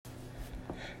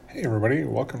Hey everybody,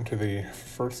 welcome to the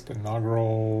first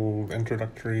inaugural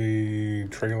introductory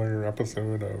trailer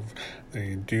episode of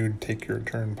the Dude Take Your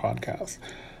Turn podcast.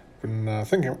 Been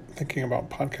thinking about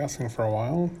podcasting for a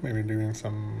while, maybe doing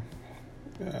some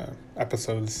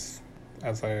episodes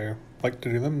as I like to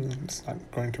do them. It's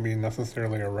not going to be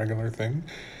necessarily a regular thing,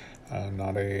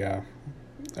 not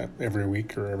every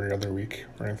week or every other week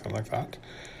or anything like that.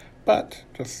 But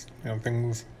just,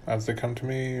 things as they come to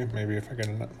me, maybe if I get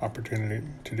an opportunity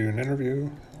to do an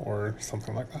interview or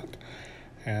something like that.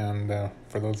 And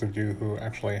for those of you who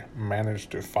actually managed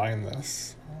to find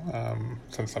this,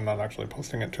 since I'm not actually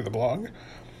posting it to the blog,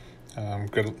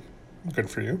 good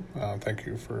for you. Thank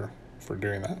you for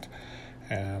doing that.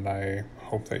 And I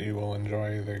hope that you will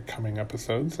enjoy the coming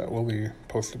episodes that will be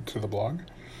posted to the blog.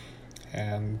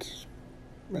 And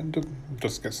to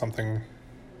just get something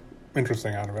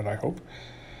interesting out of it, I hope.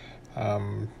 I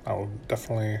will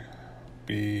definitely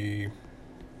be,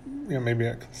 maybe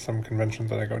at some conventions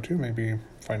that I go to, maybe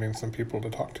finding some people to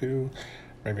talk to.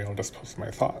 Maybe I'll just post my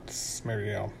thoughts.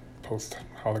 Maybe I'll post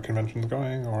how the convention's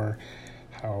going or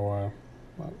how,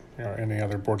 any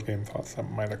other board game thoughts that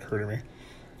might occur to me.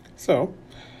 So,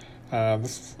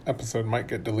 this episode might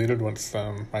get deleted once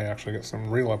I actually get some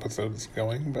real episodes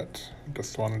going, but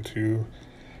just wanted to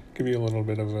give you a little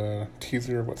bit of a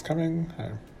teaser of what's coming.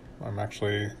 I'm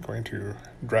actually going to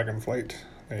Dragonflight,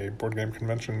 a board game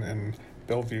convention in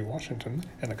Bellevue, Washington,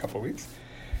 in a couple of weeks.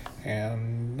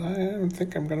 And I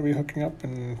think I'm going to be hooking up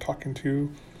and talking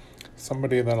to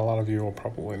somebody that a lot of you will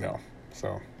probably know.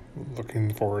 So,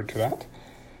 looking forward to that.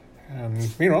 And,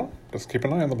 just keep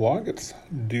an eye on the blog. It's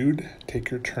Dude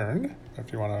Take Your Turn.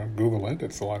 If you want to Google it,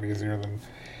 it's a lot easier than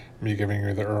me giving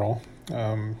you the URL.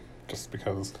 Just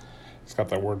because it's got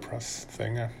that WordPress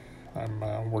thing.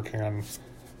 I'm working on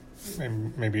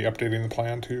maybe updating the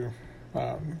plan to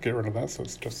get rid of that. So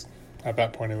it's just, at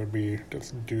that point, it would be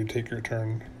just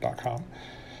dudetakeyourturn.com.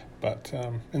 But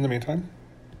in the meantime,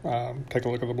 take a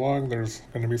look at the blog. There's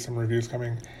going to be some reviews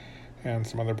coming and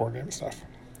some other board game stuff.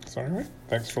 So anyway,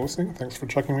 thanks for listening. Thanks for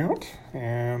checking me out.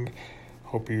 And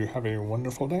hope you have a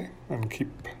wonderful day and keep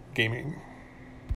gaming.